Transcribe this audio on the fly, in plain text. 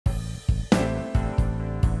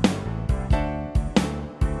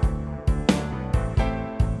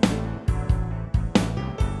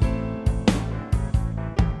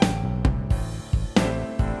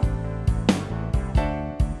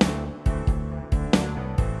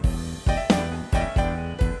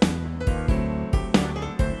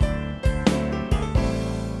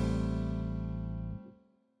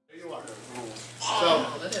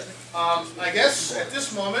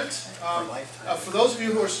this moment. For those of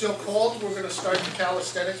you who are still cold, we're going to start the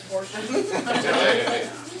calisthenics portion tonight.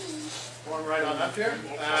 Warm right on up here.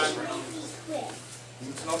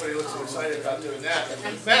 Nobody looks so excited about doing that.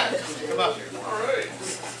 Matt, come up here. All right.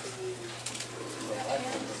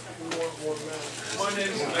 My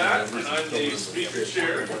name is Matt, and I'm the speaker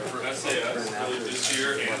chair for SAS, really this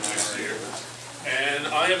year and next year. And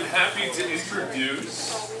I am happy to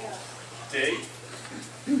introduce Dave.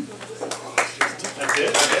 That's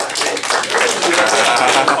it?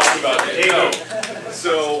 Talk about it. No.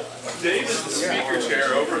 So, Dave is the speaker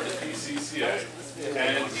chair over at the PCCA.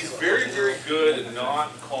 And he's very, very good at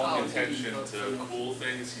not calling attention to cool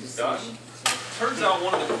things he's done. Turns out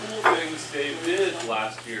one of the cool things Dave did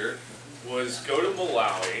last year was go to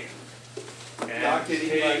Malawi and not get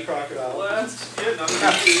eaten by crocodiles. Not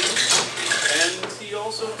get eaten. And he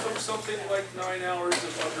also took something like 9 hours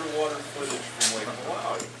of underwater footage from Lake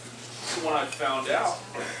Malawi. So when I found out,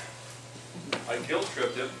 I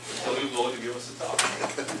guilt-tripped him until he was willing to give us a talk.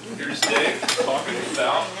 Here's Dave talking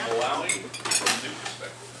about Malawi from a new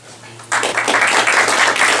perspective.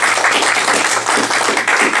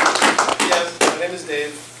 Yes, my name is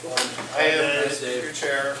Dave. I am the speaker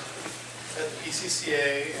chair at the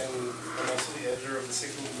PCCA, and I'm also the editor of the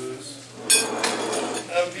Signal Blues.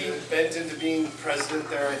 I'm being bent into being president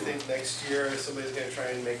there, I think, next year. Somebody's going to try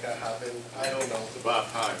and make that happen. I don't know. It's about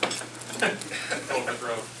time.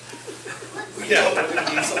 Overthrow. Yeah,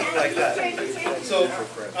 we need something like that. So,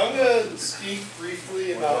 I'm going to speak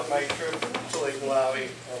briefly about my trip to Lake Malawi.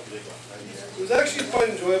 It was actually quite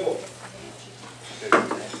enjoyable.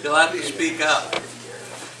 You'll have to speak up.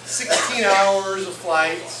 16 hours of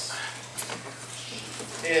flights,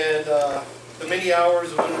 and the many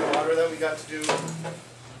hours of underwater that we got to do.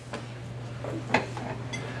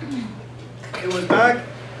 It was back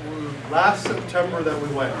last September that we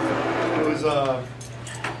went. It was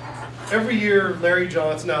every year Larry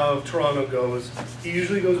Johnson out of Toronto goes. He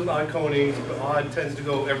usually goes with Odd Konings, but Odd tends to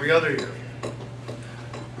go every other year.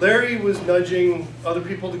 Larry was nudging other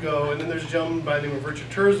people to go, and then there's a gentleman by the name of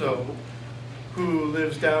Richard Turzo who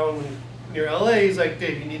lives down near LA. He's like,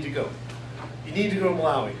 Dave, you need to go. You need to go to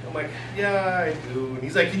Malawi. I'm like, yeah, I do. And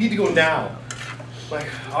he's like, you need to go now. I'm like,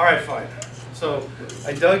 all right, fine. So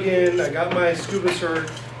I dug in. I got my scuba cert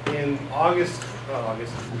in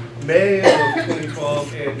May of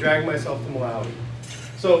 2012, and dragged myself to Malawi.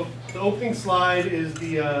 So the opening slide is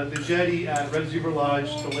the jetty at Red Zebra Lodge.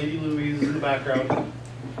 The Lady Louise is in the background.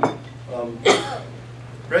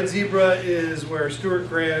 Red Zebra is where Stuart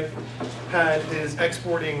Grant had his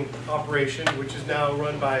exporting operation, which is now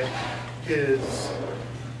run by his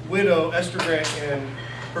widow, Esther Grant, and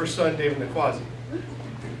her son, David Nakwazi.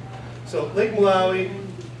 So Lake Malawi,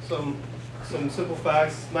 some simple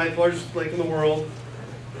facts, 9th largest lake in the world.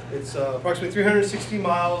 It's approximately 360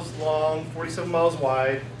 miles long, 47 miles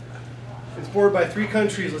wide. It's bordered by 3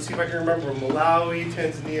 countries. Let's see if I can remember: Malawi,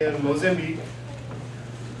 Tanzania, and Mozambique.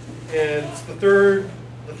 And it's the third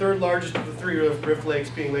largest of the 3 Rift Lakes,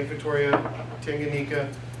 being Lake Victoria, Tanganyika,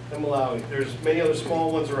 and Malawi. There's many other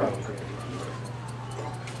small ones around.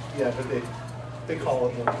 Yeah, but they call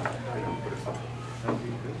it one.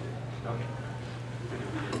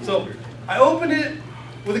 So I opened it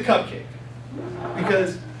with a cupcake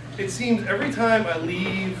because it seems every time I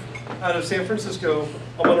leave out of San Francisco,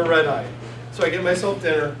 I'm on a red eye. So I get myself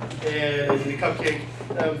dinner and a cupcake.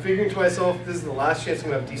 And I'm figuring to myself, this is the last chance I'm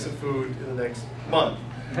going to have decent food in the next month.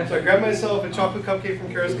 So I grab myself a chocolate cupcake from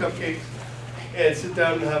Kara's Cupcakes and sit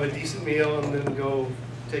down and have a decent meal, and then go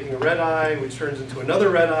taking a red eye, which turns into another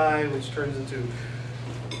red eye, which turns into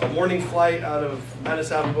a morning flight out of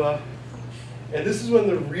Addis Ababa. And this is when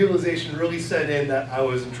the realization really set in that I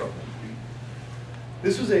was in trouble.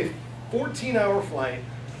 This was a 14-hour flight,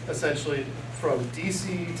 essentially, from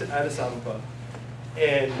DC to Addis Ababa,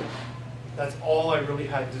 and that's all I really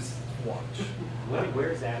had to watch.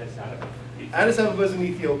 Where's Addis Ababa? Addis Ababa is in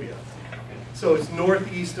Ethiopia, so it's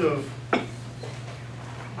northeast of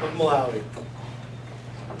Malawi.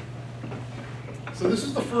 So this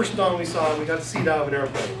is the first dawn we saw, and we got to see it out of an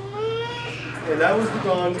airplane. And that was the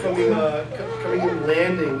dawn coming and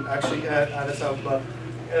landing, actually, at Addis Ababa.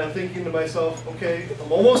 And I'm thinking to myself, okay,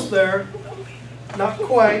 I'm almost there. Not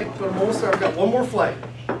quite, but I'm almost there. I've got one more flight.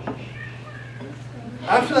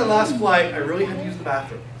 After that last flight, I really had to use the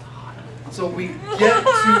bathroom. So we get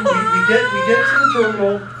to the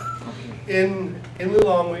terminal in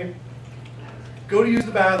Lilongwe, go to use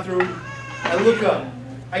the bathroom. I look up.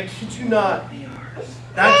 I kid you not,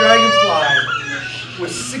 that dragonfly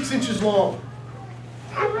was 6 inches long.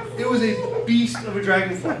 It was a beast of a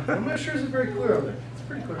dragonfly. I'm not sure this is very clear on there. It's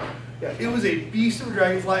pretty clear. Yeah, it was a beast of a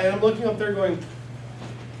dragonfly, and I'm looking up there going,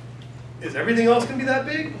 is everything else going to be that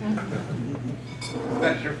big?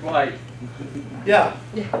 That's your flight. Yeah.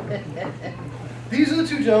 These are the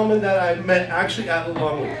two gentlemen that I met actually at the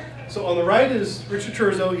Long Week. So on the right is Richard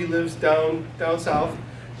Turzo, he lives down south.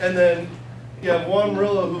 And then you have Juan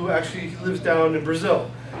Murillo, who actually lives down in Brazil.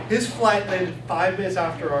 His flight landed 5 minutes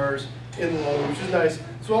after ours in the Long Week, which is nice.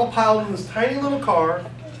 So we all piled in this tiny little car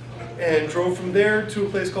and drove from there to a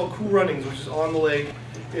place called Cool Runnings, which is on the lake.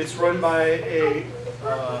 It's run by a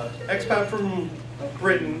expat from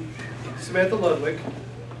Britain, Samantha Ludwig,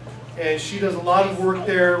 and she does a lot of work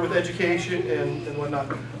there with education and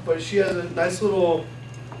whatnot. But she has a nice little,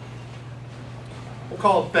 we'll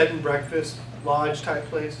call it bed and breakfast, lodge type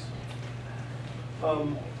place.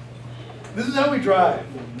 This is how we drive.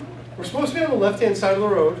 We're supposed to be on the left-hand side of the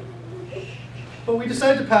road, but we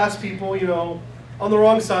decided to pass people, you know, on the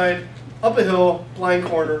wrong side, up a hill, blind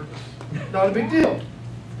corner. Not a big deal.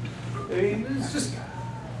 I mean,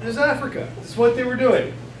 it's Africa. It's what they were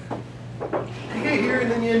doing. You get here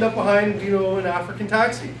and then you end up behind, you know, an African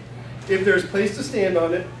taxi. If there's a place to stand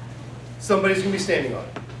on it, somebody's going to be standing on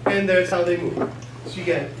it. And that's how they move. So you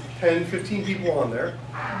get 10, 15 people on there,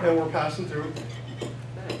 and we're passing through.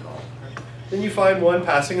 Then you find one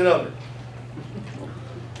passing another.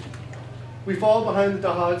 We followed behind the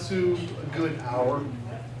Daihatsu a good hour.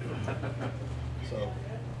 So,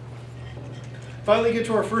 finally get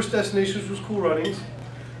to our first destination, which was Cool Runnings.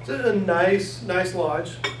 It's a nice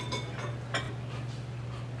lodge.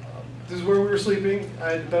 This is where we were sleeping.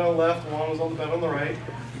 I had the bed on the left, Juan was on the bed on the right.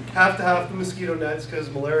 Have to have the mosquito nets because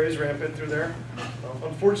malaria is rampant through there.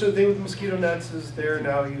 Unfortunate thing with the mosquito nets is they're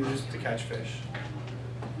now used to catch fish.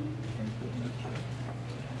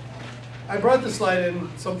 I brought this slide in,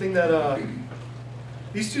 something that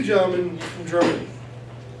these two gentlemen from Germany,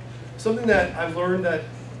 something that I've learned that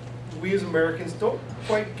we as Americans don't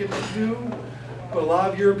quite get to do, but a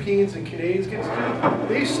lot of Europeans and Canadians get to do.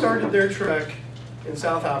 They started their trek in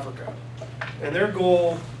South Africa, and their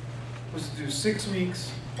goal was to do 6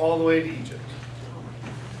 weeks all the way to Egypt.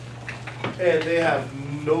 And they had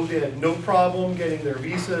no problem getting their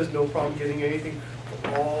visas, no problem getting anything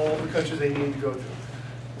from all the countries they needed to go through.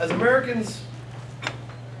 As Americans,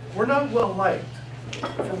 we're not well liked.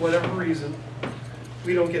 For whatever reason,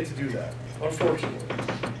 we don't get to do that, unfortunately.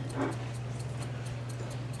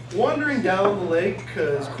 Wandering down the lake,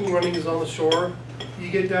 because Cool Running is on the shore, you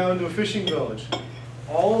get down to a fishing village.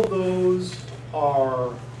 All of those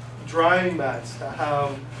are drying mats that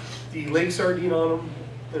have the lake sardine on them.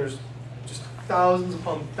 There's just thousands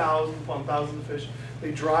upon thousands of fish.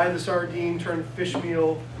 They dry the sardine, turn fish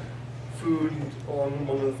meal, food on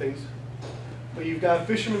one of the things. But you've got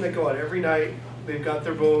fishermen that go out every night. They've got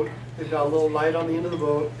their boat. They've got a little light on the end of the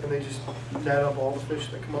boat, and they just net up all the fish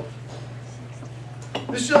that come up.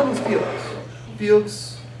 This gentleman's Felix.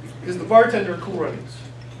 Felix is the bartender at Cool Runnings.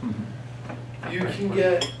 You can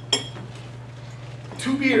get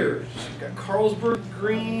 2 beers. You've got Carlsberg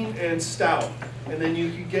Green and Stout. And then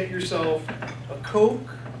you can get yourself a Coke,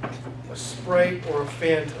 a Sprite, or a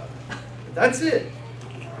Fanta. That's it.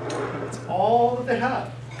 That's all that they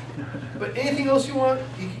have. But anything else you want,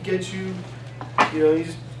 he can get you, you know, you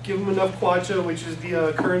just give him enough kwacha, which is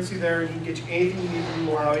the currency there, and he can get you anything you need from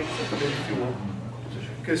Malawi, except maybe fuel.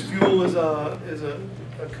 Because fuel is a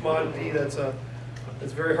commodity that's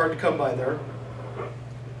very hard to come by there.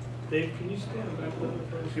 Dave, can you stand back a little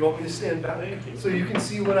first? You want me to stand back? Thank you. So you can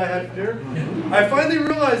see what I had for dinner? I finally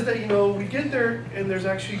realized that, you know, we get there and there's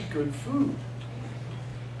actually good food.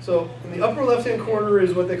 So in the upper left-hand corner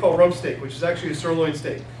is what they call rump steak, which is actually a sirloin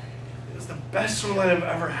steak. It's the best sirloin I've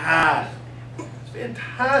ever had. It's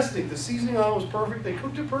fantastic. The seasoning on it was perfect. They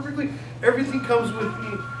cooked it perfectly. Everything comes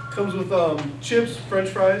with chips, French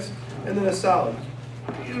fries, and then a salad.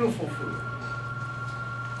 Beautiful food.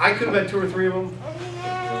 I could have had 2 or 3 of them.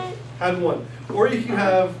 Had one. Or you can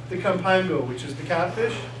have the campango, which is the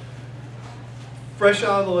catfish. Fresh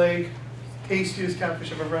out of the lake, tastiest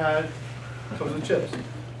catfish I've ever had. Comes with chips.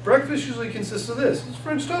 Breakfast usually consists of this. It's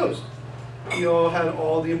French toast. You know, had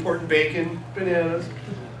all the important bacon, bananas.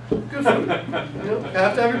 Good food. You know,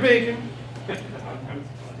 have to have your bacon.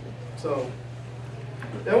 So,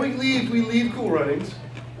 then we leave Cool Runnings.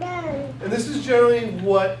 And this is generally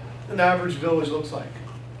what an average village looks like.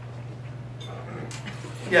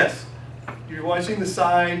 Yes. You're watching the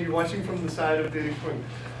side, you're watching from the side of the swing.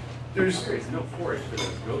 There's no forage for those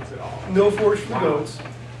goats at all. no forage for the goats.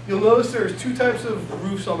 You'll notice there's 2 types of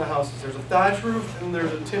roofs on the houses. There's a thatch roof and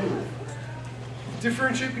there's a tin roof.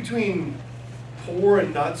 Differentiate between poor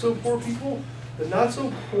and not so poor people. The not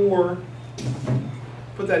so poor,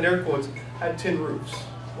 put that in air quotes, had tin roofs,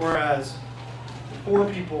 whereas the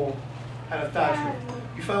poor people had a thatch roof.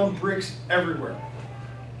 you found bricks everywhere.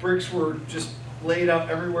 Bricks were just laid out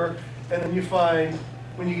everywhere. And then you find,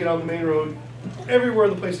 when you get on the main road, everywhere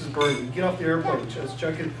the place is burning. You get off the airplane, as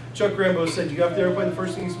Chuck Rambo said, you get off the airplane, the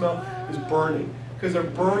first thing you smell is burning. Because they're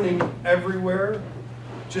burning everywhere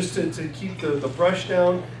just to keep the brush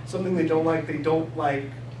down. Something they don't like. They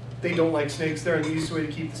don't like snakes there, and the easiest way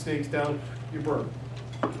to keep the snakes down, you burn.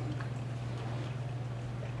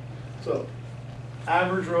 So,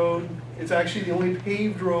 average road. It's actually the only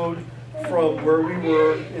paved road from where we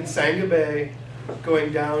were in Sanga Bay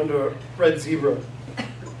going down to Red Zebra.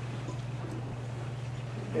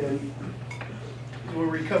 And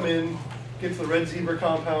when we come in, get to the Red Zebra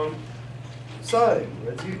compound, sign,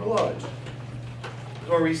 Red Zebra Lodge.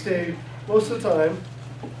 Where we stayed most of the time.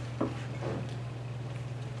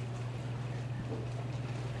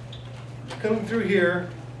 Coming through here,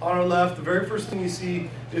 on our left, the very first thing you see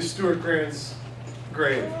is Stuart Grant's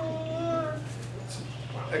grave. It's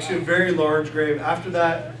actually a very large grave. After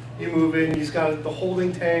that, you move in, he's got the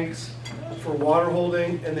holding tanks for water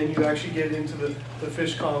holding, and then you actually get into the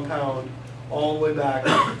fish compound all the way back.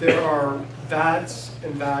 There are vats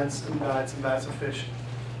and vats and vats and vats of fish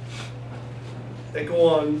that go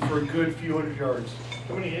on for a good few hundred yards.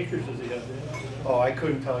 How many acres does he have there? Oh, I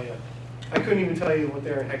couldn't tell you. I couldn't even tell you what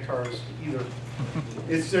they're in hectares either.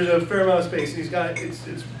 There's a fair amount of space. He's got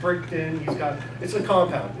it's bricked in. It's a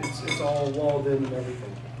compound. It's all walled in and everything.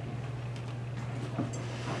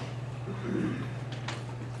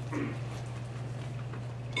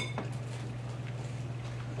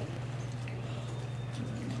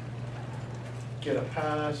 Get a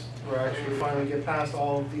pass. We're actually finally get past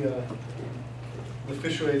all of the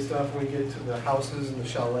fishway stuff when we get to the houses and the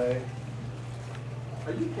chalet.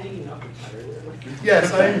 Are you hanging up a tire there?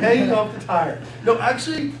 Yes, I'm hanging off the tire. No,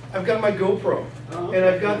 actually, I've got my GoPro, and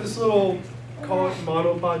I've got this little, call it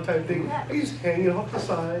monopod type thing. I just hang it off the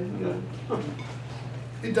side, you know.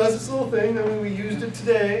 It does this little thing. I mean, we used it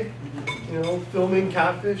today, you know, filming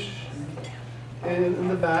catfish in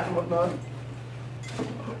the vat and whatnot.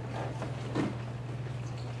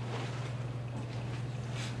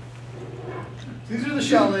 These are the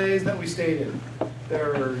chalets that we stayed in.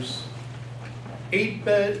 There's 8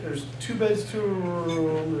 beds, there's 2 beds, 2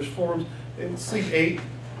 rooms, there's 4 rooms, and sleep 8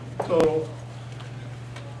 total.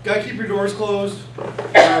 Gotta keep your doors closed.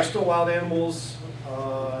 There are still wild animals.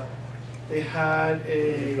 They had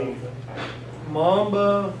a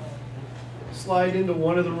mamba slide into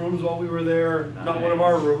one of the rooms while we were there. Not one of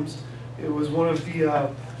our rooms. It was one of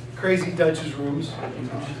the Crazy Dutch's rooms.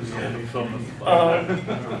 So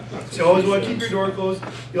you always want to keep your door closed.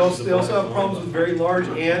 They also have problems with very large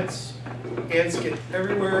ants. Ants get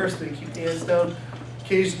everywhere, so they keep the ants down.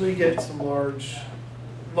 Occasionally get some large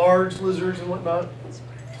lizards and whatnot.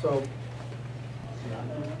 So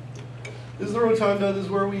this is the rotunda. This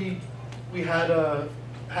is where we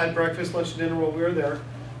had breakfast, lunch, and dinner while we were there.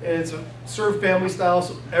 And it's a served family style,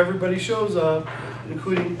 so everybody shows up,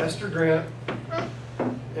 including Esther Grant.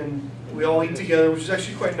 And we all eat together, which is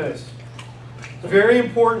actually quite nice. Very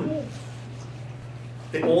important.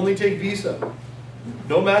 They only take Visa.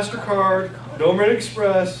 No MasterCard, no American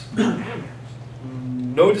Express,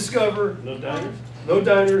 no Discover. No diners? No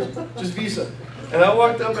diners, just Visa. And I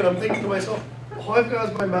walked up and I'm thinking to myself, all I've got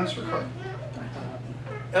is my MasterCard.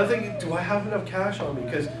 And I'm thinking, do I have enough cash on me?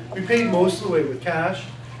 Because we paid most of the way with cash,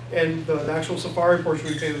 and the actual safari portion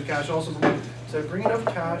we paid with cash also. So I bring enough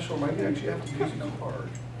cash, or am I going to actually have to use a card?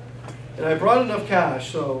 And I brought enough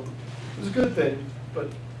cash, so it was a good thing. But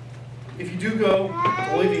if you do go,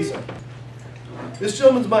 only Visa. This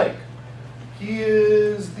gentleman's Mike. He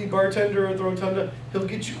is the bartender at the Rotunda. He'll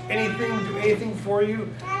get you anything, do anything for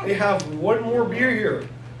you. They have one more beer here.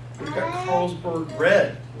 They've got Carlsberg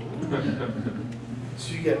Red.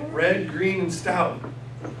 So you get red, green, and stout.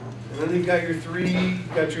 And then you've got your three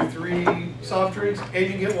soft drinks, and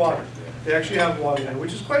you get water. They actually have water there,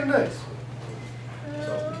 which is quite nice.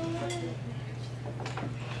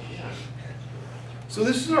 So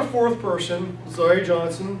this is our 4th person, Larry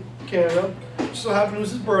Johnson, Canada. Just so happened it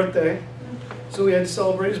was his birthday. So we had to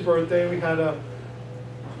celebrate his birthday. We had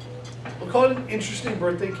we'll call it an interesting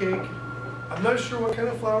birthday cake. I'm not sure what kind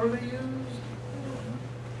of flour they used,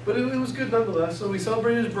 but it was good nonetheless. So we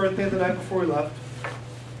celebrated his birthday the night before we left.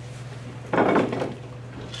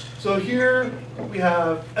 So here we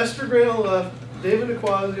have Esther Grant on the left, David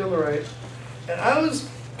Aquasi on the right, and I was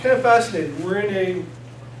kind of fascinated. We're in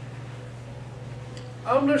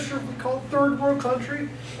I'm not sure if we call it 3rd world country,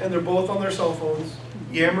 and they're both on their cell phones,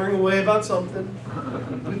 yammering away about something.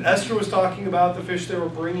 Esther was talking about the fish they were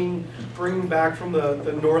bringing back from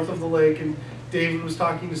the north of the lake, and David was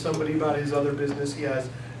talking to somebody about his other business he has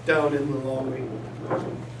down in the Malawi.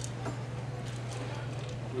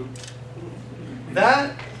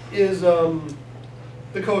 That is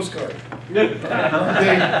the Coast Guard.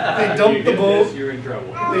 They dumped the boat. You're in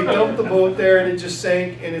trouble. They dumped the boat there and it just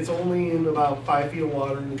sank, and it's only in about 5 feet of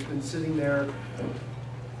water, and it's been sitting there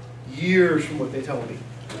years from what they tell me.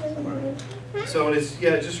 So it's,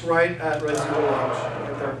 yeah, just right at Red Zero Lodge,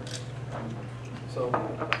 right there.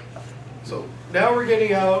 So now we're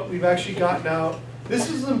getting out. We've actually gotten out. This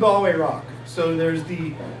is Zimbabwe rock. So there's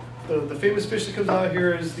the famous fish that comes out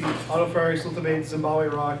here is the Autopharynx lithobates Zimbabwe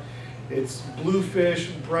rock. It's blue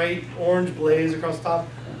fish, bright orange blaze across the top.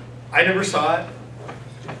 I never saw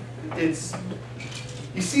it.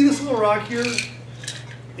 You see this little rock here?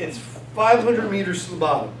 It's 500 meters to the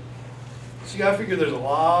bottom. So you gotta figure there's a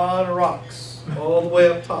lot of rocks all the way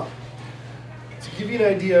up top. To give you an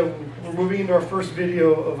idea, we're moving into our first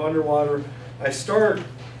video of underwater. I start,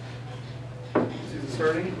 see the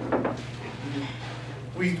starting?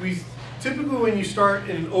 We typically when you start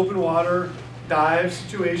in an open water dive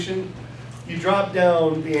situation, you drop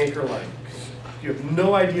down the anchor line. You have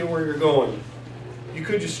no idea where you're going. You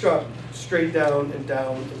could just drop straight down and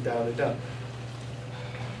down and down and down.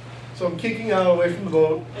 So I'm kicking out away from the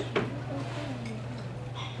boat.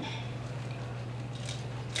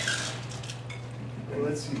 And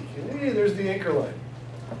let's see, hey, there's the anchor line.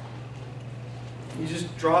 You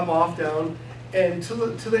just drop off down, and to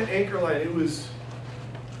the anchor line, it was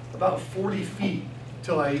about 40 feet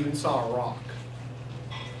till I even saw a rock.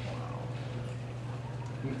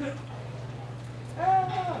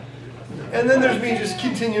 And then there's me just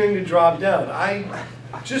continuing to drop down. I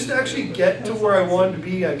just to actually get to where I wanted to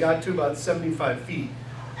be, I got to about 75 feet.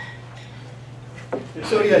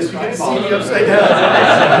 So yes, you can see me upside down.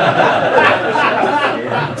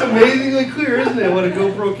 It's amazingly clear, isn't it, what a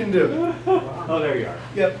GoPro can do? Oh, there you are.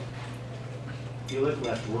 Yep. You look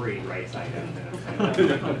less worried right side down than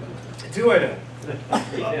upside down. Do I know?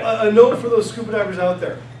 A note for those scuba divers out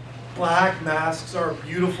there. Black masks are a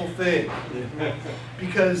beautiful thing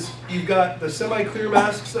because you've got the semi-clear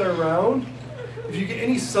masks that are around. If you get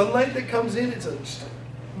any sunlight that comes in, it's just a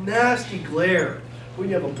nasty glare. When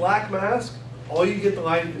you have a black mask, all you get the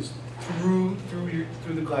light is through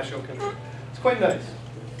the glass shell country. It's quite nice.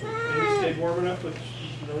 And you stayed warm enough with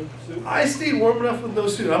no suit? I stayed warm enough with no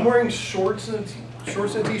suit. I'm wearing shorts and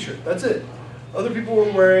a t-shirt. That's it. Other people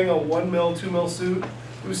were wearing a 1 mil, 2 mil suit.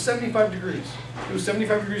 It was 75 degrees. It was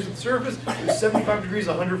 75 degrees at the surface. It was 75 degrees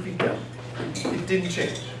 100 feet down. It didn't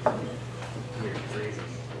change.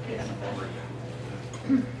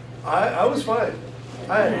 I was fine.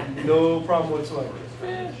 I had no problem whatsoever.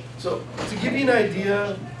 So to give you an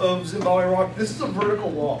idea of Zimbabwe rock, this is a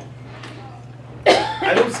vertical wall.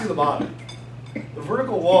 I don't see the bottom. The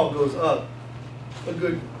vertical wall goes up a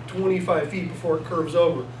good 25 feet before it curves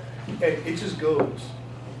over, and it just goes.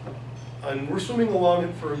 And we're swimming along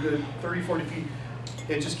it for a good 30, 40 feet.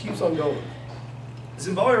 It just keeps on going.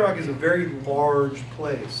 Zimbabwe rock is a very large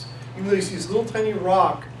place. Even though you see this little tiny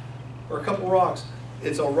rock, or a couple rocks,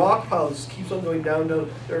 it's a rock pile that just keeps on going down,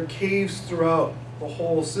 down. There are caves throughout the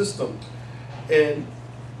whole system. And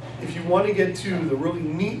if you want to get to the really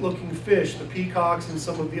neat looking fish, the peacocks and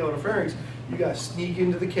some of the Autopharynx, you got to sneak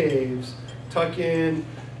into the caves, tuck in,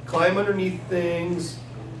 climb underneath things,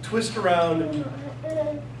 twist around,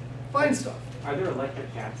 and find stuff. Are there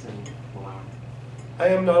electric cats in Malawi? I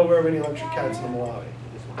am not aware of any electric cats in Malawi.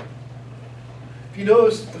 This one. If you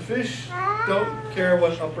notice, the fish don't care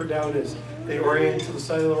what up or down is. They orient to the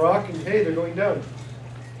side of the rock, and hey, they're going down.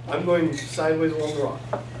 I'm going sideways along the rock.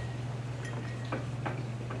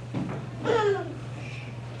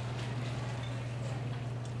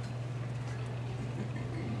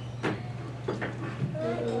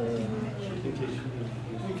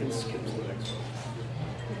 You can skip to the next one.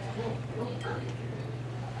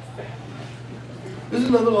 This is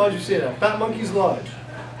another lodge you see now, Fat Monkey's Lodge.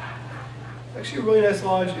 Actually a really nice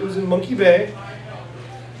lodge. It was in Monkey Bay.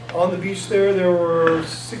 On the beach there were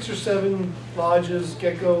 6 or 7 lodges,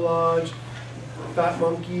 Gecko Lodge, Fat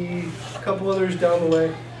Monkey, a couple others down the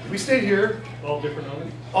way. We stayed here. All different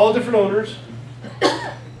owners? All different owners.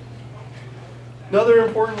 Another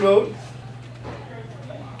important note,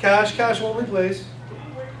 cash only place.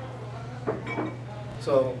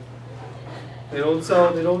 So they don't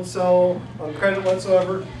sell on credit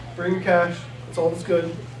whatsoever. Bring your cash, that's all that's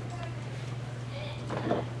good.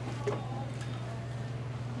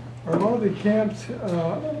 Are all the camps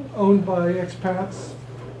owned by expats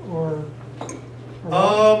or?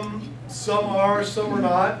 Some are, some are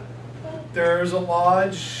not. There's a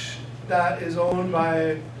lodge that is owned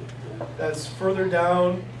by, that's further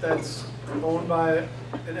down, that's owned by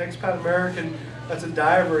an expat American. that's a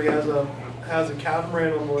diver. He has a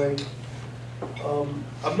catamaran on the lake.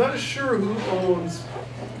 I'm not sure who owns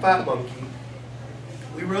Fat Monkey.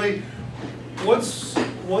 We really, once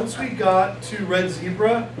we got to Red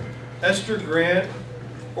Zebra, Esther Grant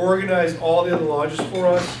organized all the other lodges for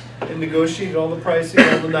us and negotiated all the pricing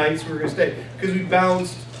on the nights we were going to stay. Because we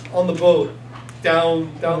bounced on the boat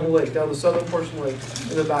down the lake, down the southern portion of the lake,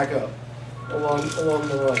 and then back up along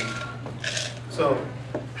the line. So,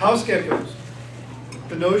 house geckos.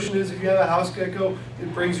 The notion is if you have a house gecko,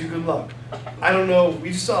 it brings you good luck. I don't know,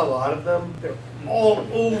 we saw a lot of them. They're all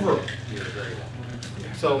over.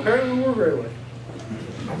 So apparently we were very lucky.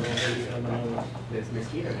 This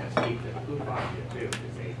mosquito nest keep the poop off you too,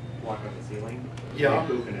 because they walk on the ceiling. Yeah. They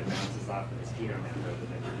poop and it bounces off the mosquito net rather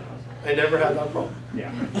than your nose. I never had that problem.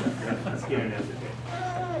 Yeah, mosquito nest is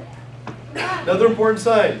good. Another important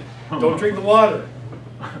sign, don't drink the water.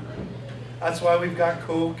 That's why we've got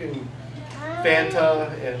Coke and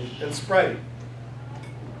Fanta and Sprite.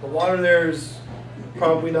 The water there is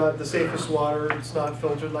probably not the safest water. It's not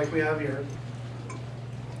filtered like we have here.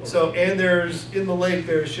 So, and there's, in the lake,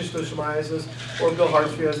 there's schistosomiasis, or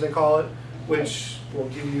bilharzia as they call it, which will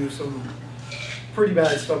give you some pretty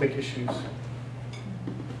bad stomach issues.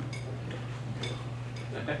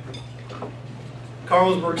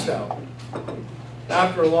 Carlsberg Stout.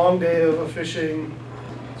 After a long day of fishing,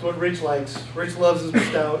 it's what Rich likes. Rich loves his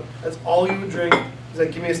stout. That's all he would drink. He's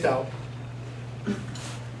like, give me a stout.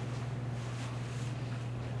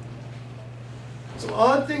 Some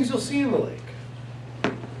odd things you'll see in the lake.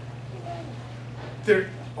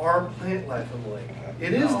 There are plant life in the lake.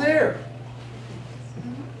 It is there.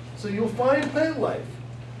 So you'll find plant life.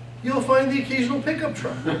 You'll find the occasional pickup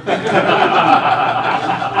truck.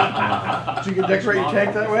 Did you decorate your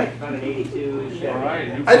tank that way? About an 82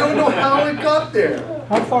 Chevy. I don't know how it got there,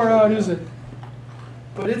 How far out is it?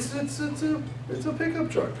 but it's a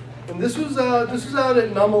pickup truck. And this was out at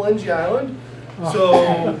Namalenji Island,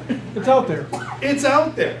 so It's out there. it's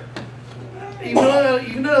out there.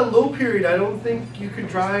 Even at a low period, I don't think you could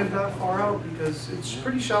drive that far out because it's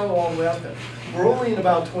pretty shallow all the way out there. We're only in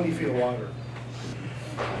about 20 feet of water.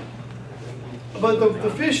 But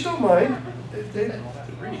the fish don't mind.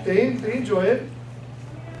 They enjoy it.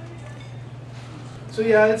 So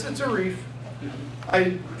yeah, it's a reef.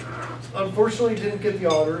 I unfortunately didn't get the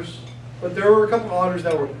otters, but there were a couple otters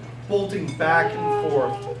that were bolting back and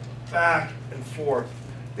forth, back and forth.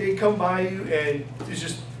 They come by you and it's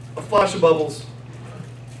just a flash of bubbles.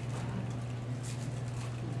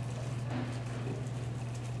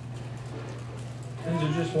 Is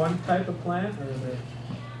there just one type of plant, or is there?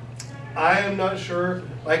 I am not sure.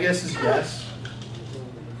 My guess is yes.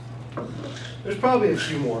 There's probably a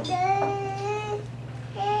few more.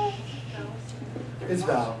 It's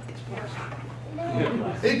Val.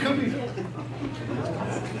 It could be.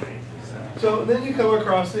 So then you come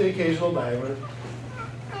across the occasional diver,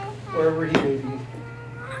 wherever he may be.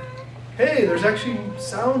 Hey, there's actually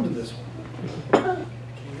sound to this one. I can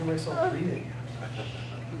hear myself breathing.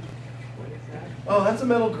 Oh, that's a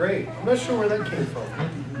metal grate. I'm not sure where that came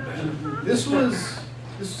from. This was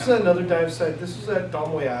another dive site. This was at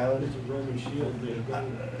Domway Island. It's a Roman shield. Be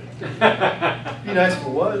nice if it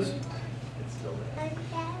was.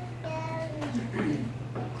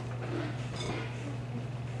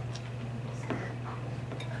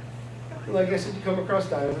 Like I said, you come across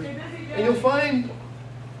divers, and you'll find,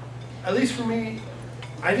 at least for me,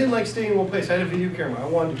 I didn't like staying in one place. I had a video camera. I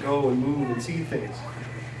wanted to go and move and see things.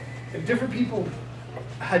 And different people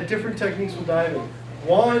had different techniques with diving.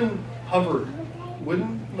 Juan hovered,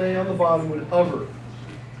 wouldn't lay on the bottom, would hover,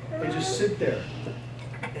 and just sit there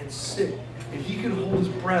and sit. And he could hold his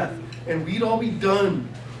breath, and we'd all be done,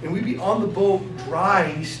 and we'd be on the boat dry,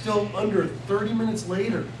 and he's still under 30 minutes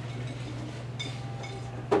later.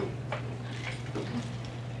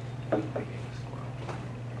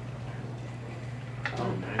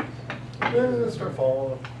 Oh, nice. Let's start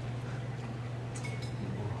falling.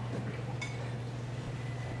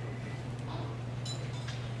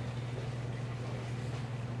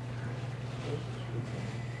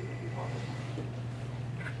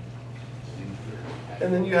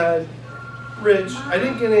 And then you had Rich. I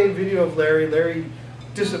didn't get any video of Larry. Larry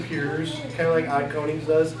disappears, kind of like Odd Conings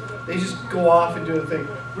does. They just go off and do a thing.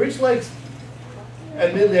 Rich likes,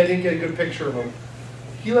 admittedly I didn't get a good picture of him.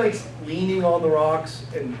 He likes leaning on the rocks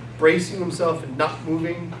and bracing himself and not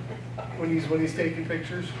moving when he's taking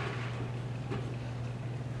pictures.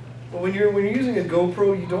 But when you're using a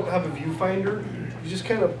GoPro, you don't have a viewfinder. You just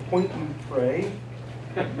kind of point and pray.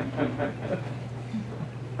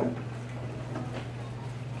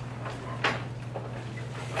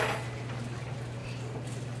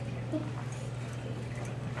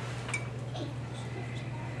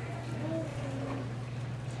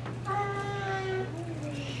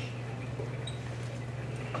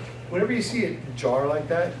 whenever you see it jar like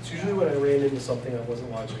that, it's usually when I ran into something I wasn't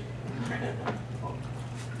watching.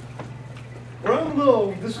 Around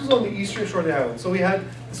low, this was on the eastern shore of the island. So we had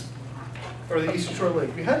this, or the eastern shore of the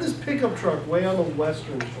lake. We had this pickup truck way on the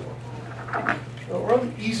western shore. No, we're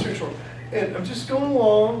on the eastern shore. And I'm just going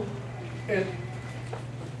along and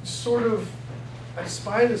sort of, I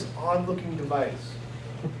spy this odd looking device.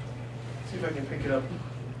 See if I can pick it up.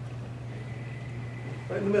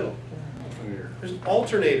 Right in the middle. There's an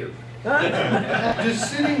alternator.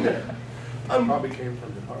 Just sitting there. Probably came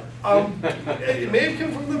from the car. It may have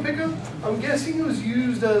come from the pickup. I'm guessing it was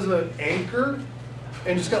used as an anchor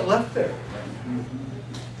and just got left there.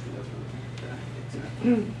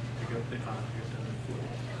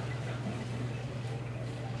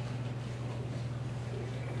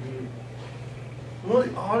 One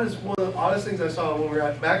of the oddest things I saw when we were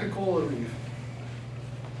at Macacola Reef.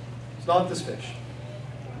 It's not this fish.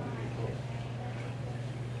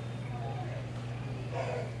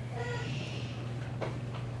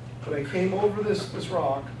 But I came over this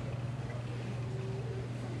rock.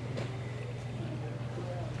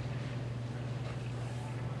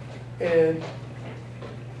 And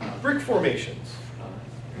brick formations.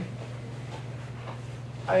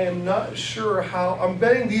 I am not sure how, I'm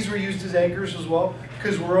betting these were used as anchors as well,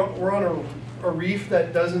 because we're on a reef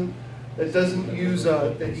that doesn't use,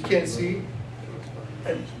 that you can't see.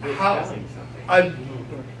 And how,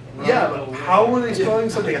 yeah, but how were they spelling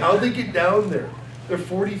something? How did they get down there? They're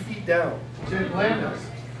 40 feet down.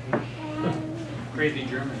 Crazy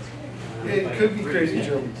Germans. It could be crazy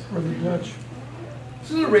Germans. Or the Dutch.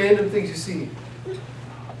 This is the random things you see.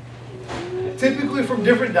 Typically from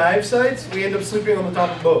different dive sites, we end up sleeping on the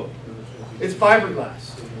top of the boat. It's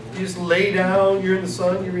fiberglass. You just lay down, you're in the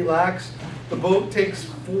sun, you relax. The boat takes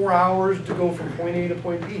 4 hours to go from point A to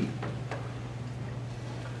point B.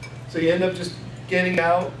 So you end up just getting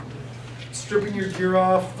out, stripping your gear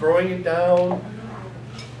off, throwing it down,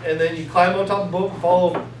 and then you climb on top of the boat and fall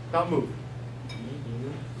over, not move.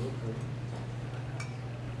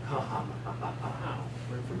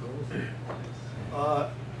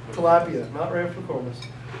 Tilapia, not Rhamphorhynchus.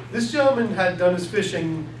 This gentleman had done his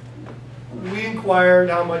fishing. We inquired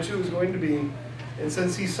how much it was going to be, and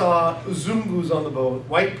since he saw Zungus on the boat,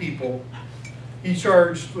 white people, he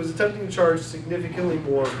was attempting to charge significantly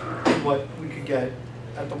more than what we could get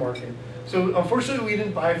at the market. So unfortunately we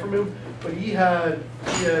didn't buy from him, but he had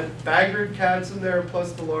bagred cats in there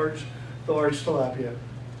plus the large tilapia.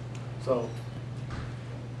 So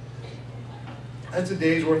that's a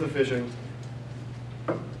day's worth of fishing.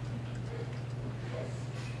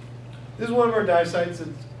 This is one of our dive sites at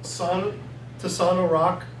Tasano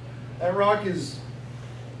Rock. That rock is,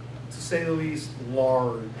 to say the least,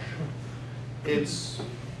 large. It's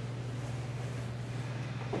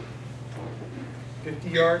 50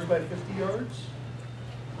 yards by 50 yards,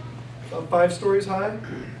 about 5 stories high.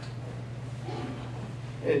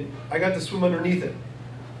 And I got to swim underneath it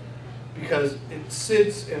because it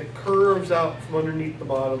sits and it curves out from underneath the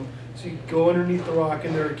bottom. So you go underneath the rock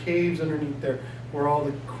and there are caves underneath there where all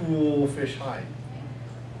the cool fish hide.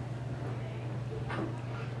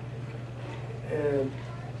 And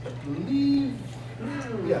I believe,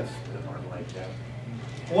 yes,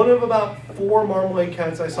 one of about 4 marmalade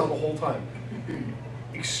cats I saw the whole time.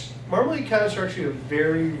 Marmalade cats are actually a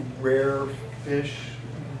very rare fish.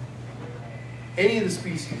 Any of the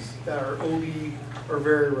species that are OB are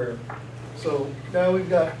very rare. So now we've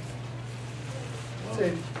got,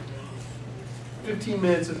 say, 15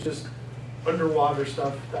 minutes of just underwater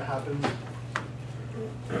stuff that happens.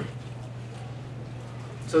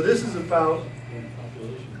 So this is about,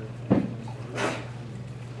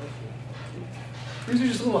 these are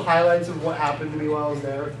just little highlights of what happened to me while I was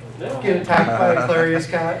there. Getting attacked by a Clarius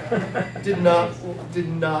cat. Did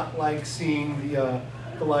not like seeing the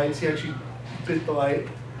lights. He actually bit the light.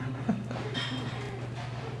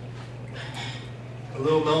 A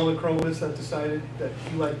little Melanachromis that decided that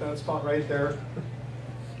he liked that spot right there.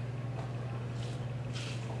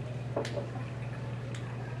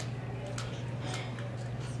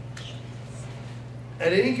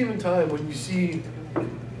 At any given time, when you see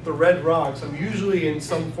the red rocks, I'm usually in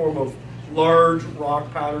some form of large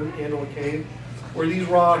rock pattern and or cave, where these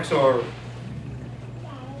rocks are,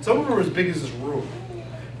 some of them are as big as this room.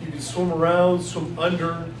 You can swim around, swim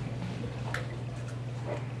under.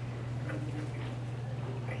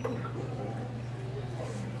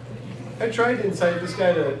 I tried to incite this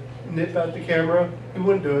guy to nip out the camera. He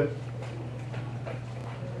wouldn't do it.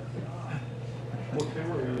 What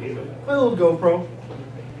camera are you using? My little GoPro.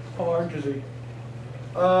 How large is he?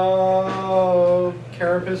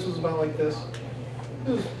 Carapace was about like this. It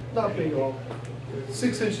was not big at all.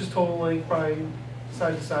 6 inches total length, probably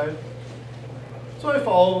side to side. So I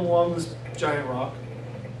followed along this giant rock.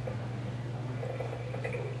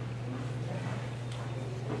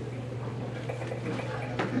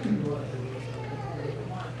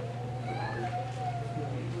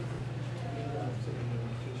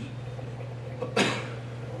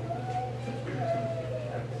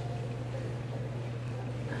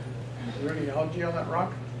 Is there any algae on that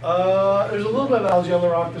rock? There's a little bit of algae on the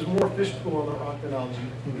rock. There's more fish pool on the rock than algae.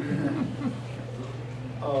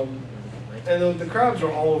 And the crabs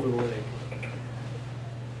are all over the lake.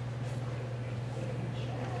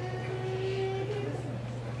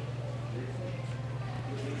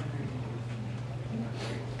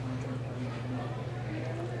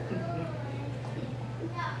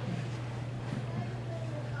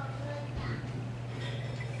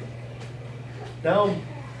 Now I'm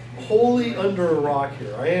wholly under a rock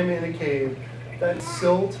here. I am in a cave. That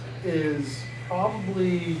silt is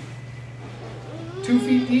probably 2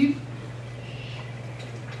 feet deep.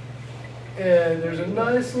 And there's a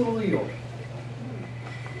nice little eel.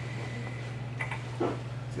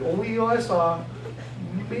 It's the only eel I saw,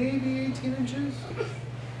 maybe 18 inches.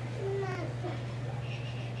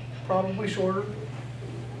 Probably shorter.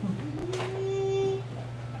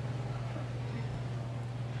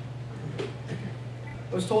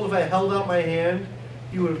 I was told if I held out my hand,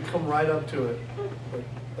 he would have come right up to it. But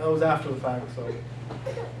that was after the fact, so.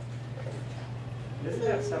 Does it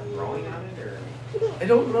have stuff growing on it, or? I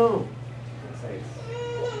don't know. It's like-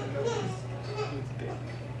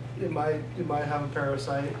 It might have a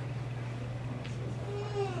parasite.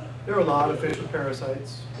 There are a lot of fish with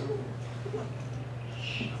parasites.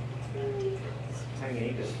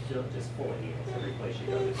 Tanganyika is just full of eels. Every place you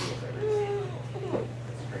go, there's eels everywhere.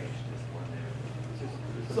 That's strange, just one there.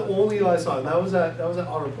 It's the only eel I saw, and that was at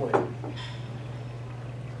Otter Point.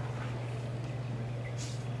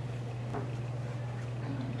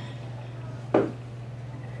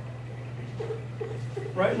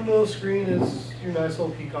 Right in the middle of the screen is your nice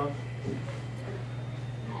little peacock.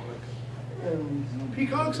 And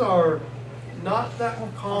peacocks are not that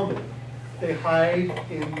common. They hide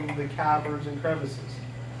in the caverns and crevices.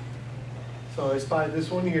 So I spied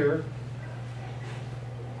this one here.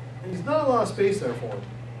 And there's not a lot of space there for him.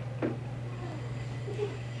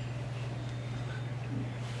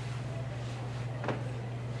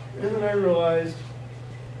 And then I realized,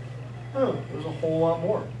 oh, there's a whole lot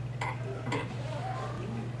more.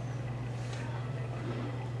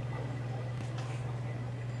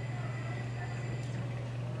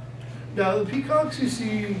 Now, the peacocks you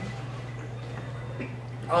see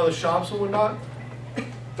out of the shops and whatnot,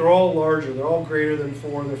 they're all larger. They're all greater than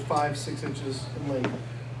 4. They're 5, 6 inches in length.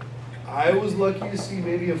 I was lucky to see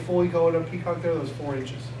maybe a fully coated up peacock there that was 4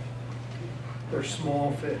 inches. They're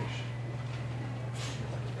small fish.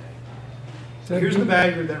 Here's the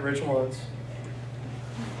bagger that Rich wants.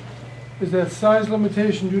 Is that size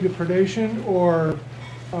limitation due to predation or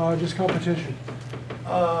just competition?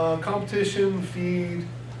 Competition, feed.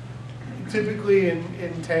 Typically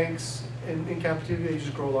in tanks, in captivity, they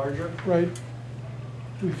just grow larger. Right.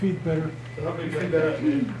 We feed better.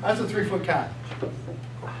 That's a 3-foot cat.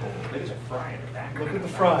 There's a fry in the back. Look at the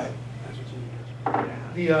fry.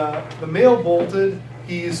 The male bolted.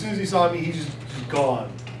 As soon as he saw me, he's just gone.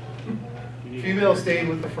 Female stayed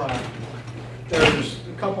with the fry. There's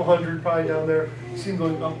a couple hundred probably down there. You see them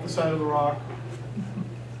going up the side of the rock.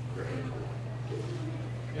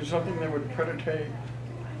 Is something that would predate,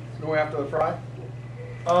 go after the fry?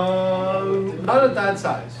 Not at that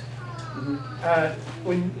size.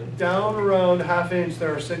 When down around ½ inch,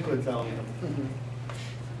 there are cichlids out in them.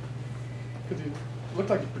 Because it looked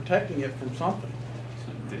like it's protecting it from something.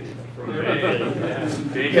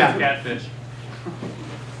 Big Yeah. catfish.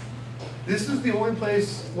 This is the only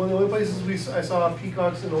place, one of the only places I saw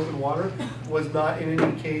peacocks in open water was not in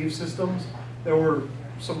any cave systems. There were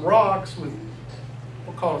some rocks with,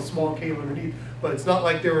 we'll call it a small cave underneath, but it's not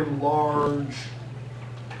like they were in large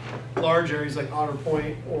areas like Otter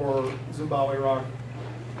Point or Zimbabwe Rock.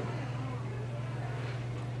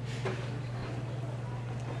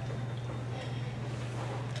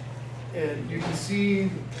 And you can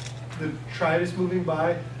see the Tridus moving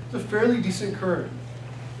by. It's a fairly decent current.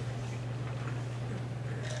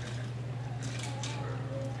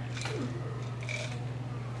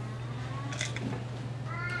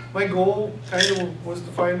 My goal kind of was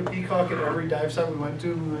to find a peacock at every dive site we went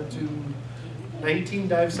to. We went to 19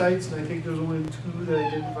 dive sites, and I think there's only 2 that I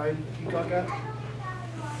didn't find a peacock at.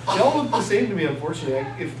 They all look the same to me, unfortunately.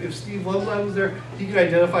 If Steve Loveland was there, he could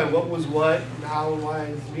identify what was what and how and why.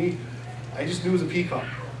 To me, I just knew it was a peacock.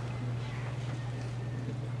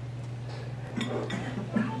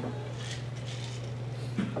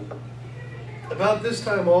 About this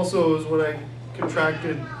time also is when I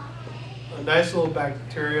contracted a nice little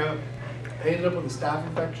bacteria. I ended up with a staph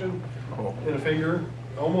infection in a finger.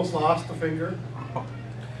 I almost lost a finger.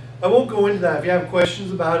 I won't go into that. If you have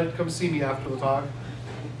questions about it, come see me after the talk.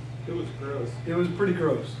 It was gross. It was pretty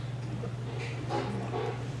gross.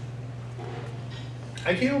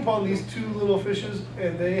 I came upon these two little fishes,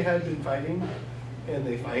 and they had been fighting, and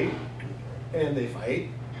they fight, and they fight,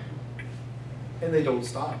 and they don't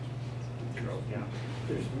stop. Yeah.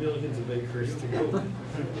 There's millions of acres to go.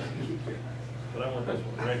 But I want this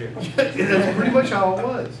one right here. That's pretty much how it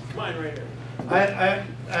was. Mine right here. I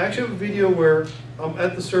actually have a video where I'm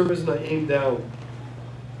at the surface and I aim down,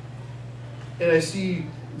 and I see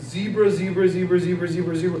zebra, zebra, zebra, zebra,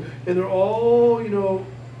 zebra, zebra, and they're all,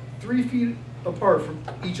 3 feet apart from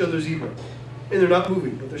each other's zebra, and they're not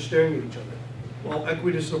moving, but they're staring at each other, while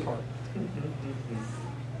equidistant apart.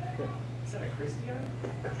 Is that a Christian?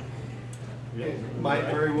 It might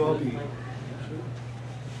very well be.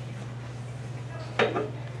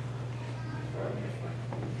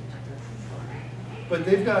 But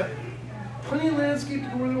they've got plenty of landscape to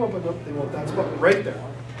go where they want, but no, they want that spot right there.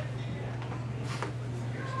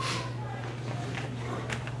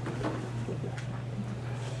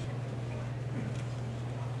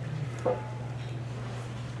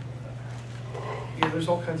 Yeah, there's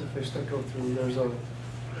all kinds of fish that go through. There's a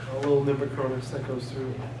little Nimbacronus that goes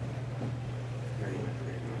through.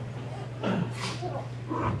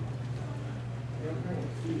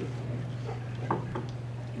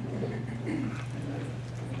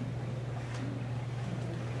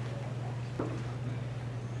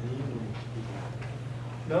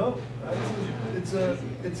 No,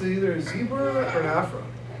 it's either a zebra or an afro.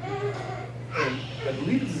 And I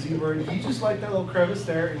believe it's a zebra, and he just liked that little crevice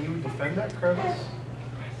there, and he would defend that crevice.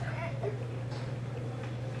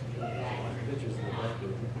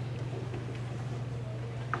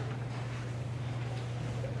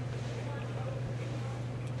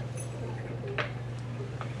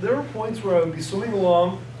 There were points where I would be swimming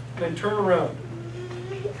along, and I'd turn around,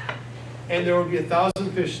 and there would be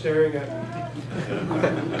 1,000 fish staring at me.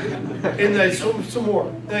 And then I'd swim some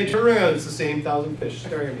more. Then I'd turn around, it's the same 1,000 fish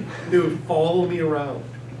staring at me. They would follow me around.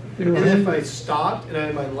 And then if I stopped and I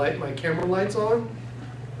had my camera lights on,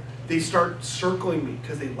 they start circling me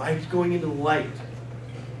because they liked going into the light.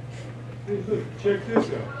 Hey, look, check this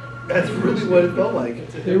out. That's really what it felt like.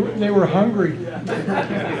 They were hungry.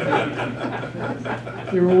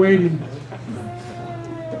 They were waiting.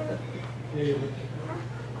 You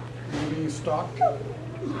being stalked?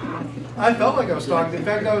 I felt like I was stalked. In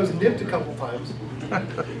fact, I was nipped a couple times.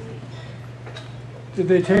 Did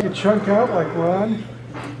they take a chunk out like Ron?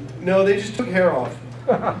 No, they just took hair off.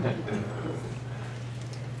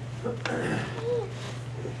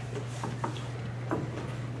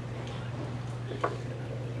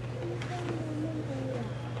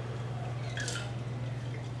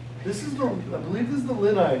 I believe this is the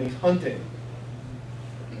linai, and he's hunting.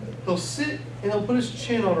 He'll sit and he'll put his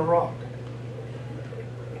chin on a rock.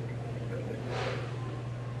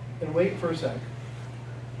 And wait for a sec.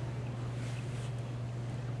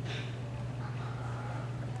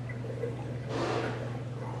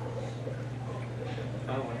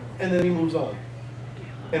 And then he moves on.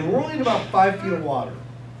 And we're only in about 5 feet of water.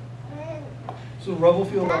 So rubble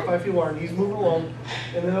field about 5 feet of water, and he's moving along.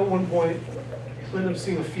 And then at one point, we end up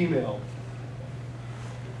seeing a female.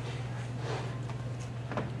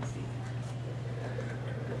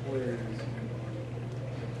 Where is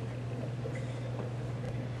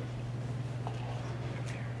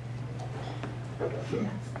he?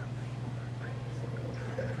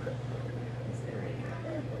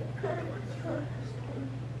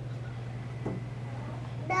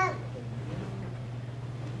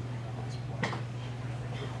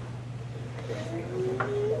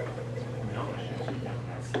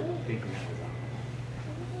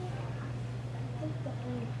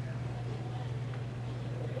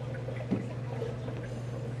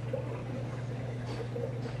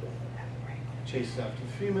 Chases after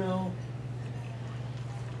the female.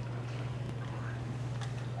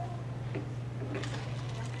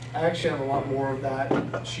 I actually have a lot more of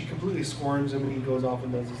that. She completely scorns him and he goes off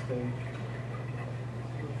and does his thing.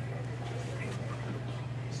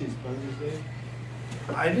 See sponges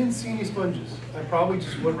there? I didn't see any sponges. I probably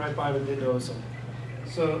just went right by him and didn't notice them.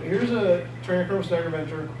 So here's a Trianchromis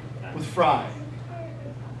nigriventer with fry.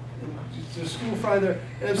 There's a school of fry there.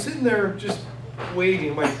 And I'm sitting there just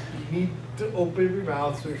waiting. I'm like, you need to open your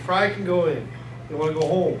mouth so your fry can go in. You want to go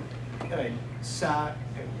home. And I sat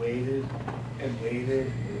and waited and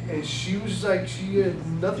waited. And she was like, she had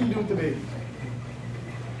nothing to do with the baby.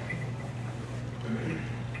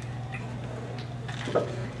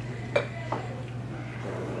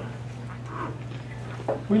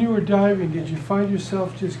 When you were diving, did you find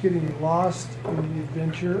yourself just getting lost in the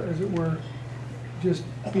adventure, as it were, just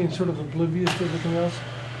being sort of oblivious to everything else?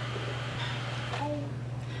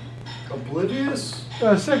 Oblivious?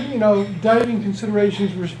 Second, diving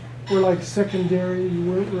considerations were like secondary. You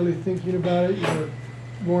weren't really thinking about it. You were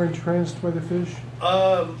more entranced by the fish.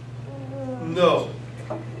 No.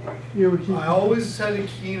 You were keeping, I always had a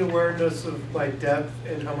keen awareness of my depth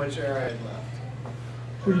and how much air I had left.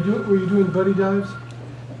 Were you doing buddy dives?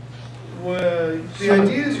 Well, the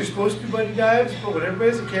idea is you're supposed to do buddy dives, but when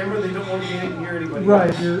everybody has a camera, they don't want to be near anybody.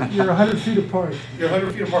 Right, you're 100 feet apart. You're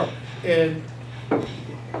 100 feet apart. And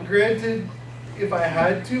granted, if I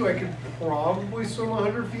had to, I could probably swim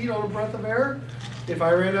 100 feet on a breath of air. If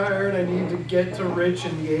I ran out of air and I needed to get to Rich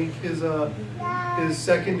and yank his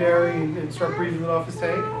secondary and start breathing it off his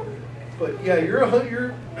tank. But yeah, you're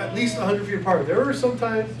at least 100 feet apart. There were some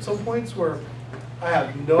points where I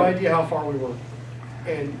have no idea how far we were.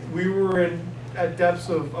 And we were at depths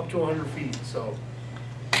of up to 100 feet, so.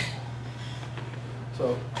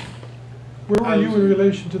 Where were you in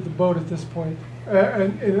relation to the boat at this point?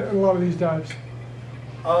 And in a lot of these dives?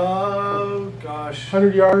 Oh, gosh.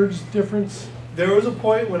 100 yards difference? There was a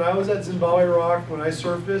point when I was at Zimbabwe Rock, when I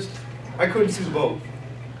surfaced, I couldn't see the boat.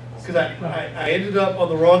 Because I ended up on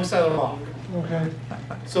the wrong side of the rock. Okay.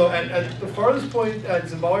 So at the farthest point at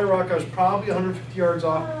Zimbabwe Rock, I was probably 150 yards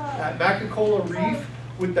off. At Macacola Reef,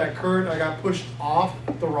 with that current, I got pushed off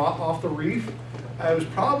the reef. I was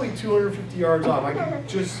probably 250 yards off. I could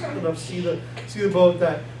just enough see the boat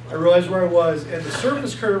that I realized where I was, and the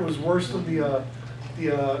surface current was worse than the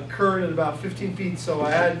current at about 15 feet. So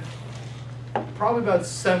I had probably about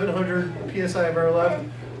 700 psi of air left.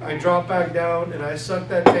 I dropped back down and I sucked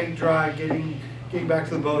that tank dry, getting back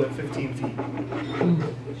to the boat at 15 feet.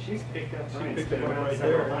 She's picked up one right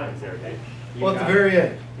there. Times there, Dave. Well, at the very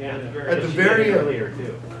end. Yeah, At the very end. Earlier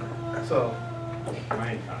too. So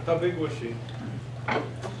Ryan caught. How big was she? I'd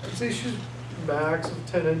say she's max of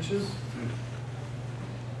 10 inches.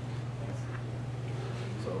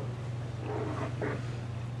 So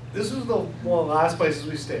this was one of the last places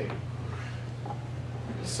we stayed.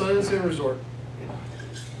 Sun and Sand Resort.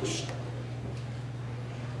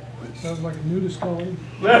 Sounds like a nudist colony.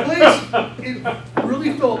 The place, it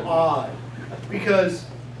really felt odd because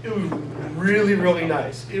it was really, really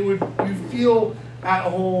nice. You feel at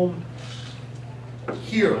home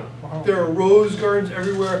here. Wow. There are rose gardens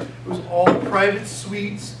everywhere. It was all private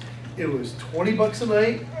suites. It was $20 a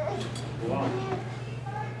night. Wow.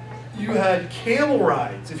 You had camel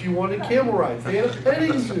rides if you wanted camel rides. They had a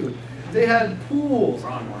petting zoo. They had pools.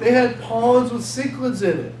 They had ponds with cichlids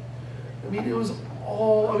in it. I mean, it was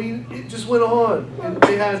all, it just went on. And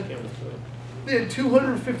they had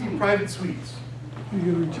 250 private suites. You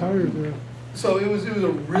get retired there. So it was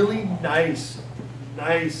a really nice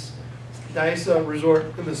resort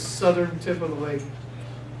in the southern tip of the lake.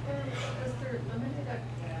 Was there limited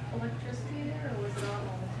electricity there, or was it on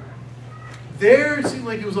all the time? There, it seemed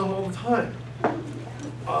like it was on all the time.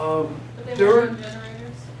 But they There were were, on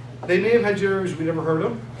generators? they may have had generators, we never heard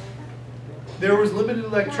them. There was limited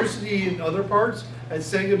electricity in other parts. At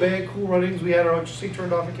Sanga Bay, at Cool Runnings, we had our electricity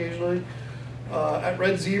turned off occasionally. At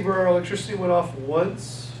Red Zebra, our electricity went off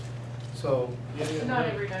once. So, Not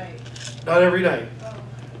every night. not every night. Oh.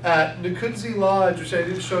 At Nakudzi Lodge, which I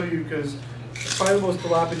didn't show you because it's probably the most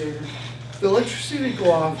dilapidated, the electricity didn't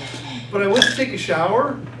go off, but I went to take a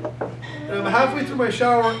shower, and I'm halfway through my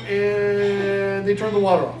shower, and they turned the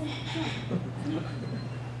water off.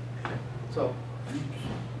 So,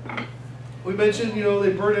 we mentioned,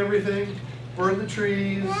 they burn everything, burn the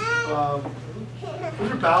trees.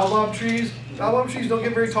 Those are baobab trees. Baobab trees don't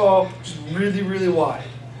get very tall, just really, really wide.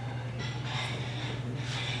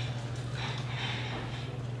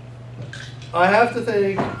 I have to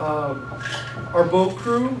thank our boat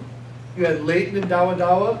crew. You had Leighton and Dawa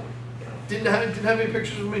Dawa. Didn't have any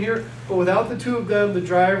pictures of them in here, but without the two of them, the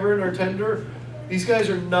driver and our tender, these guys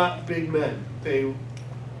are not big men. They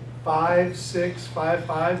 5'6",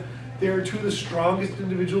 5'5". They are two of the strongest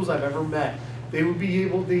individuals I've ever met. They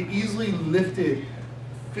easily lifted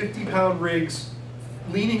 50-pound rigs,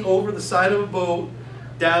 leaning over the side of a boat,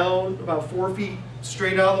 down about 4 feet,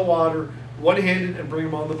 straight out of the water, one-handed, and bring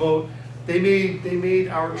them on the boat. They made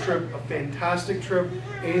our trip a fantastic trip.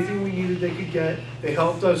 Anything we needed, they could get. They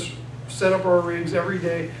helped us set up our rigs every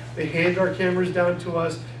day. They handed our cameras down to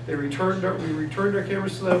us. We returned our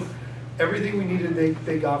cameras to them. Everything we needed,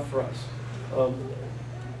 they got for us.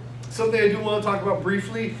 Something I do want to talk about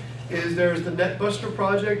briefly is there's the Netbuster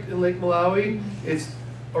project in Lake Malawi. It's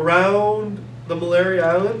around the Malawi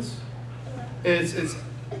Islands. And it's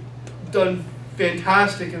done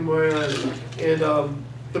fantastic in Moy Island. And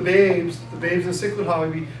the babes in cichlid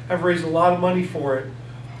hobby have raised a lot of money for it.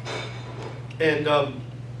 And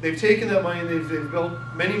they've taken that money and they've built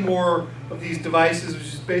many more of these devices,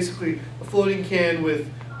 which is basically a floating can with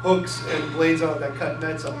hooks and blades on it that cut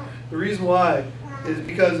nets up. The reason why is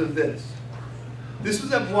because of this. This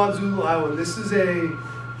was at Fraguglia Island. This is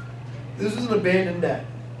an abandoned net.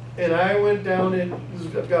 And I went down it,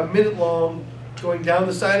 I've got a minute long, going down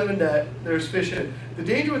the side of a net, there's fish in it. The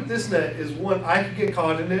danger with this net is, one, I could get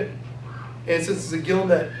caught in it, and since it's a gill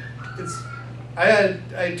net, I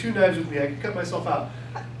had 2 knives with me, I could cut myself out.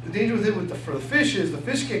 The danger with it for the fish is, the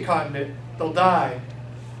fish get caught in it, they'll die.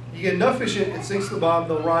 You get enough fish in it, it sinks to the bottom,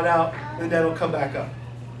 they'll rot out, and the net will come back up.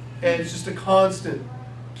 And it's just a constant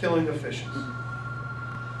killing of fishes.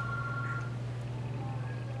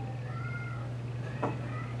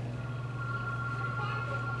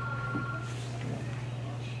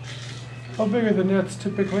 How big are the nets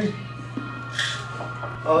typically?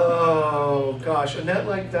 Oh gosh, a net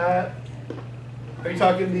like that. Are you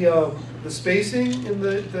talking the spacing in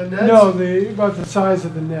the nets? No, about the size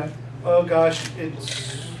of the net. Oh gosh,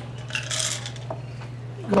 it's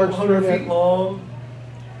Large 100 net. feet long,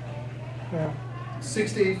 Yeah.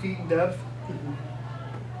 6 to 8 feet in depth.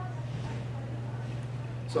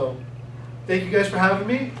 So, thank you guys for having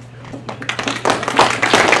me.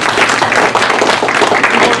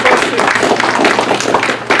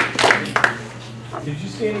 Did you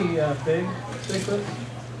see any big cichlids?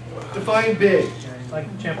 Define big.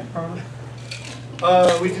 Like Champ Chrome?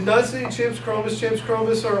 We did not see Champs chromis. Champs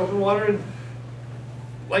chromis are open water, and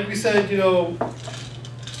like we said, you know,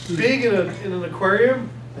 big in an aquarium,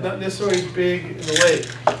 not necessarily big in the lake.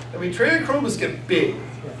 I mean, Tranochromis get big.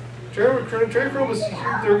 Tranochromis,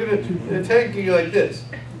 they're gonna in a tank you like this.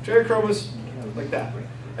 Tranochromis like that.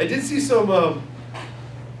 I did see some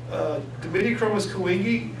Dimidiochromis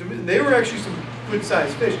coingi. They were actually some good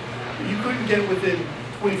sized fish, but you couldn't get within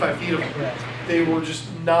 25 feet of them. They were just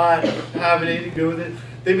not having anything to do with it.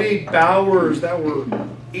 They made bowers that were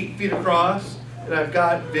 8 feet across, and I've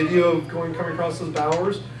got video of coming across those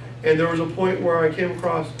bowers. And there was a point where I came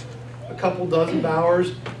across a couple dozen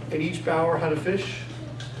bowers, and each bower had a fish.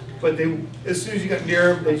 But they, as soon as you got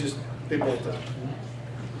near them, they bolted.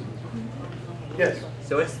 Yes.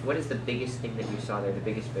 So what is the biggest thing that you saw there? The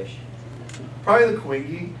biggest fish? Probably the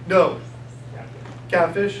coingi. No.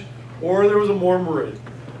 Catfish. Or there was a mormarid.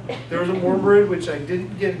 There was a mormarid, which I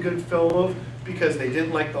didn't get a good film of because they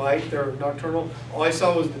didn't like the light. They're nocturnal. All I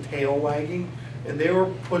saw was the tail wagging, and they were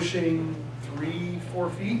pushing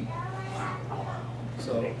 3-4 feet.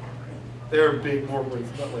 So they're big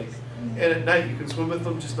mormarids, not like. And at night you can swim with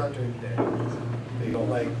them, just not during the day. They don't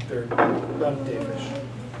like. They're not a day fish.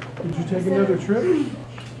 Would you take another trip?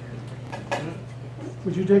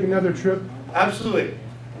 Would you take another trip? Absolutely.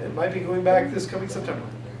 It might be going back this coming September.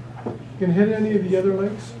 You can hit any of the other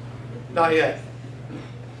lakes? Not yet.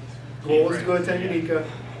 Goal is to go to Tanganyika.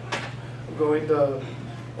 I'm going to,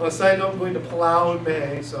 on a side note, I'm going to Palau in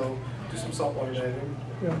May, so do some saltwater diving.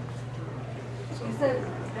 Yeah. So, You said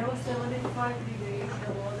there was 75 degrees in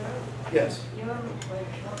the water. yes, You were like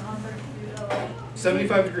 100 feet away.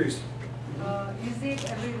 75 degrees. Is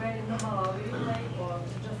it everywhere in the Malawi lake or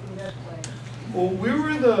just in that lake? Well, we were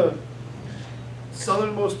in the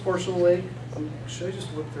southernmost portion of the lake. Should I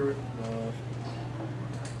just look through it?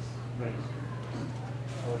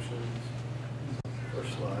 Options.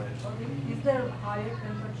 First slide. Is there higher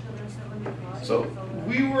temperature than 75? So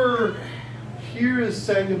we were, here is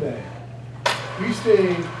Sangame. We stayed,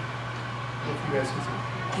 if you guys can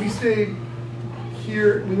see, we stayed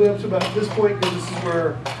here, we went up to about this point because this is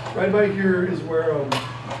where, right by here is where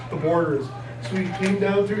the border is. So we came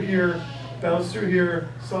down through here, bounced through here,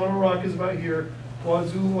 Sono Rock is about here,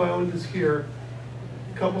 Fraguglia Island is here,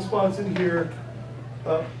 a couple spots in here,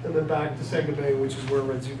 up and then back to Sangame, which is where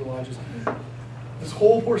Red Zebra Lodge is. This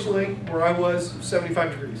whole portion of the lake where I was,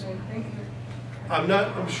 75 degrees. Thank you.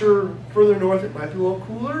 I'm sure further north it might be a little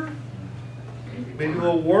cooler, maybe a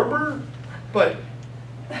little warmer, but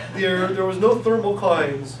there was no thermal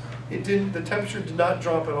climbs. The temperature did not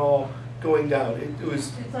drop at all going down. It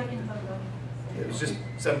was It's like in Fraguglia. it was just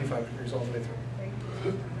 75 degrees all the way through. Thank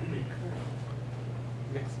you.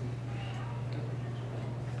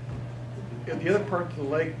 In the other parts of the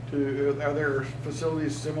lake, are there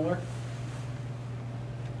facilities similar?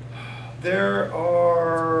 There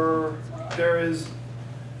is,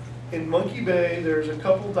 in Monkey Bay, there's a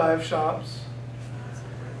couple dive shops.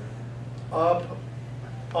 Up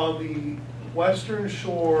on the western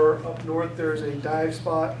shore, up north, there's a dive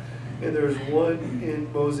spot, and there's one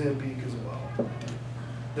in Mozambique as well.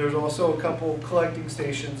 There's also a couple collecting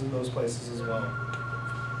stations in those places as well.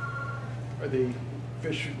 Are the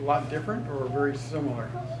fish a lot different or very similar?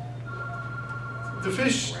 The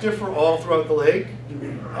fish differ all throughout the lake.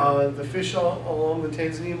 The fish along the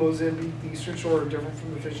Tanzania, Mozambique, the eastern shore are different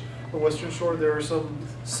from the fish on the western shore. There are some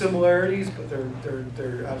similarities, but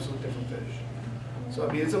they're absolutely different fish. So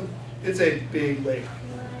I mean, it's a big lake.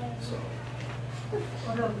 So.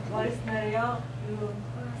 On the Vice Maria, you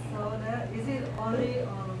saw that. Is it only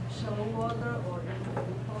shallow water or deep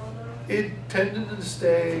water? It tended to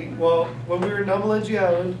stay, well, when we were in Namalenji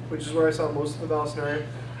Island, which is where I saw most of the Vallisneria,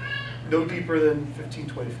 no deeper than 15,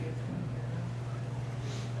 20 feet.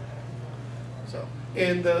 So,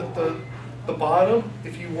 and the bottom,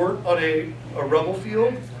 if you weren't on a rubble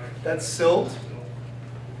field, that's silt.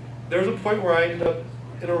 There's a point where I ended up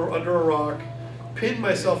under a rock, pinned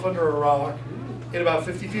myself under a rock, in about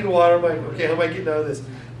 50 feet of water. I'm like, okay, how am I getting out of this?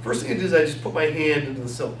 First thing I did is I just put my hand into the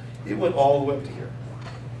silt. It went all the way up to here.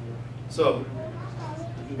 So,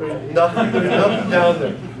 there's nothing down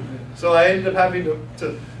there. So I ended up having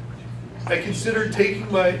to I considered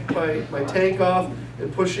taking my tank off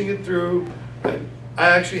and pushing it through. I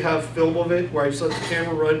actually have film of it where I just let the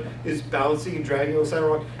camera run. It's bouncing and dragging on the side of the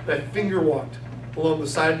rock. And I finger walked along the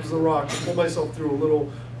sides of the rock and pulled myself through a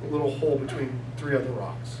little hole between 3 other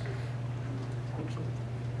rocks.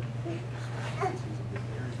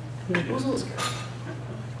 It was a little scary.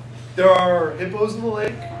 There are hippos in the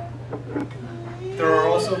lake. There are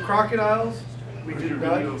also crocodiles. We did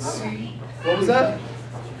not see. What was that?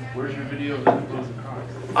 Where's your video of the hippos and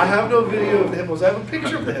crocs? I have no video of the hippos. I have a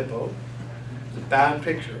picture of the hippo. It's a bad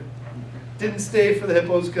picture. Didn't stay for the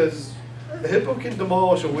hippos because the hippo can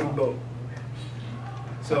demolish a wooden boat.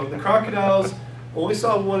 So the crocodiles, only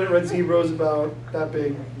saw one at Red Zebra, was about that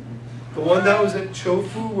big. The one that was at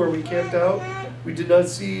Chofu where we camped out, we did not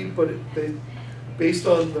see, but based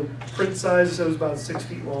on the print size, it was about 6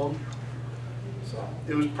 feet long. So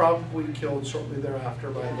it was probably killed shortly thereafter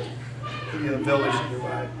by the village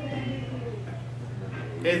nearby.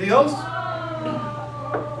 Anything else? All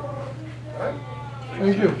right.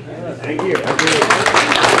 Thank you. Thank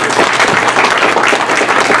you.